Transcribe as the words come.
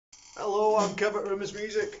Hello, I'm Kevin Rummers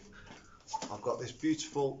Music. I've got this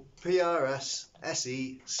beautiful PRS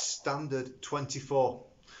SE Standard 24.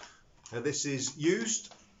 Now this is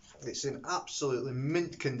used. It's in absolutely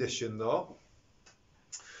mint condition though.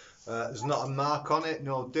 There's not a mark on it,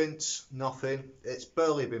 no dents, nothing. It's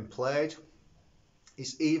barely been played.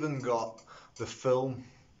 It's even got the film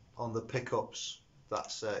on the pickups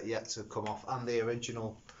that's yet to come off, and the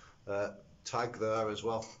original tag there as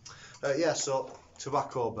well. Yeah, so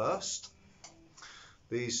Tobacco Sunburst.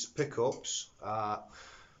 These pickups are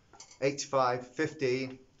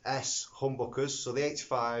 85-15 S humbuckers. So the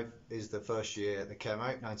 85 is the first year they came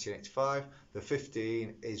out, 1985. The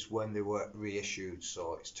 15 is when they were reissued,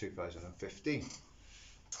 so it's 2015.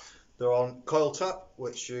 They're on coil tap,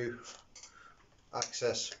 which you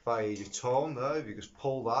access via your tone there. If you just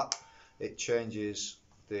pull that, it changes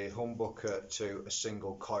the humbucker to a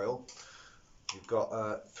single coil. You've got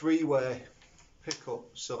a three-way pickup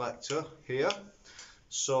selector here.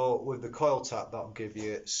 So with the coil tap, that'll give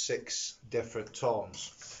you 6 different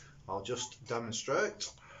tones. I'll just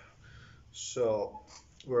demonstrate. So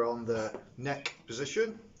we're on the neck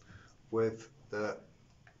position with the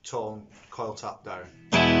tone coil tap down.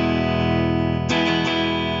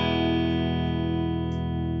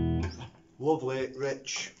 Lovely,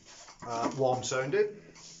 rich, warm sounding.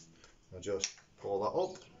 I'll just pull that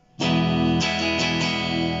up.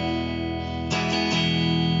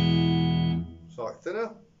 Slightly thinner,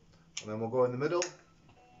 and then we'll go in the middle.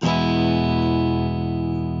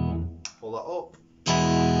 Pull that up.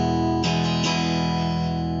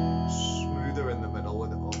 Smoother in the middle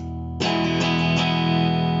with it up.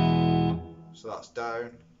 So that's down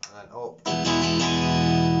and then up. Bit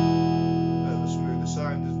of a smoother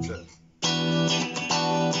sound, isn't it?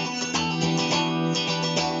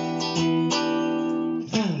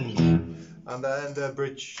 And then the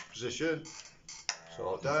bridge position.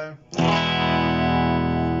 So down.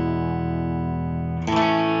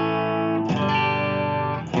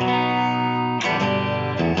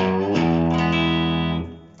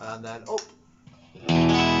 And then up.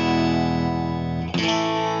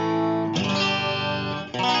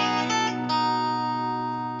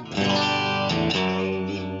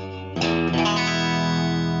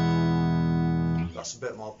 That's a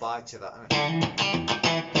bit more bite to that, isn't it?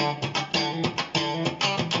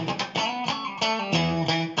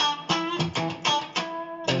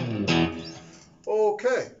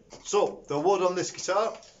 Okay, so the wood on this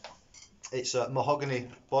guitar, it's a mahogany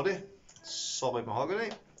body, solid mahogany.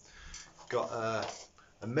 Got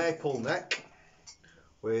a maple neck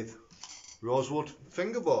with rosewood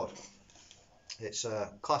fingerboard. It's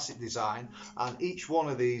a classic design, and each one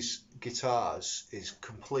of these guitars is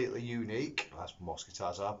completely unique, as most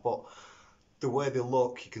guitars are, but the way they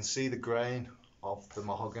look, you can see the grain of the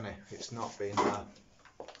mahogany. It's not been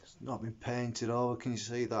painted over. Can you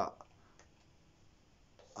see that?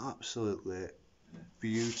 Absolutely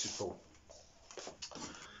beautiful.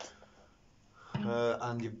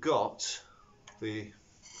 And you've got the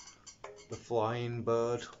flying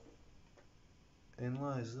bird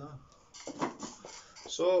inlays there.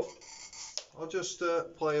 So I'll just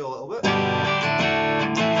play a little bit,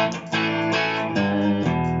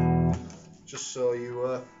 just so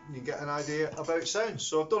you get an idea about sound.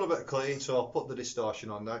 So I've done a bit of clean, so I'll put the distortion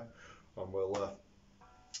on now, and we'll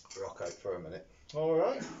rock out for a minute. All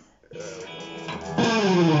right. So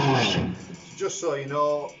just so you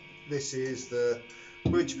know, this is the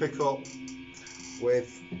bridge pickup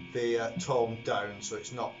with the tone down, so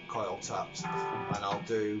it's not coil tapped, and I'll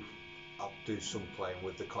do some playing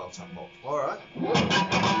with the coil tap up. All right.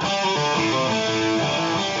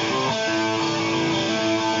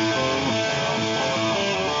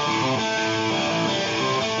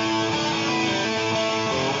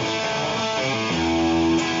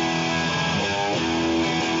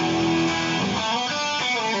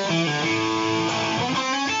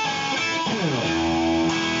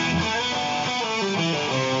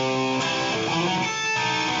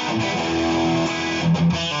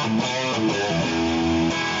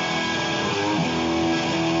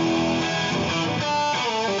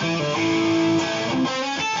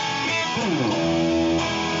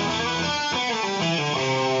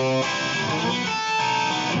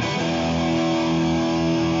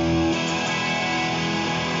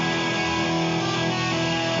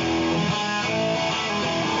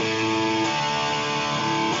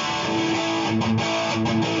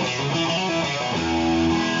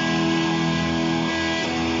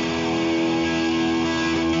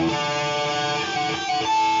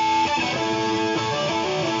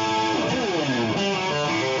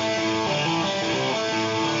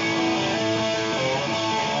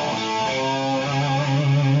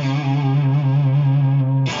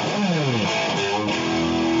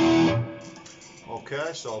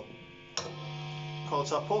 so coil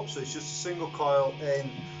tap up, so it's just a single coil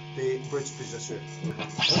in the bridge position.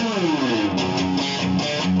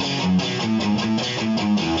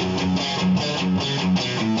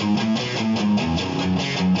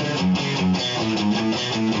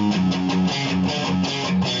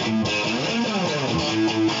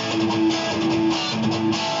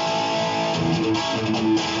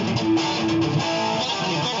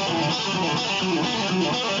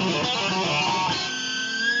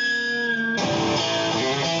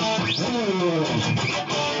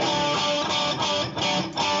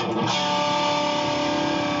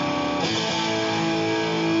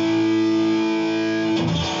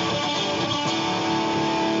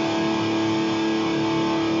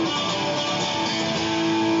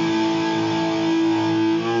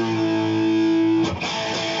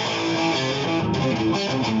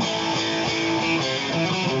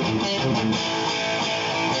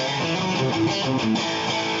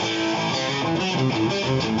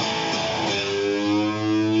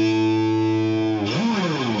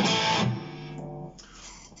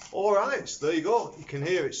 Alright, so there you go. You can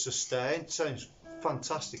hear it's sustained. Sounds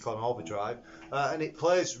fantastic on overdrive, and it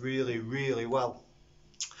plays really, really well.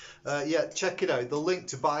 Yeah, check it out. The link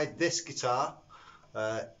to buy this guitar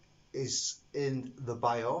is in the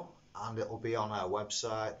bio, and it'll be on our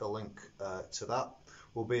website. The link to that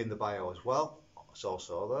will be in the bio as well. It's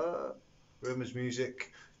also there,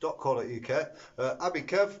 rumorsmusic.co.uk. I've been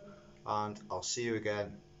Kev, and I'll see you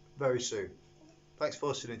again very soon. Thanks for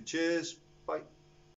listening. Cheers. Bye.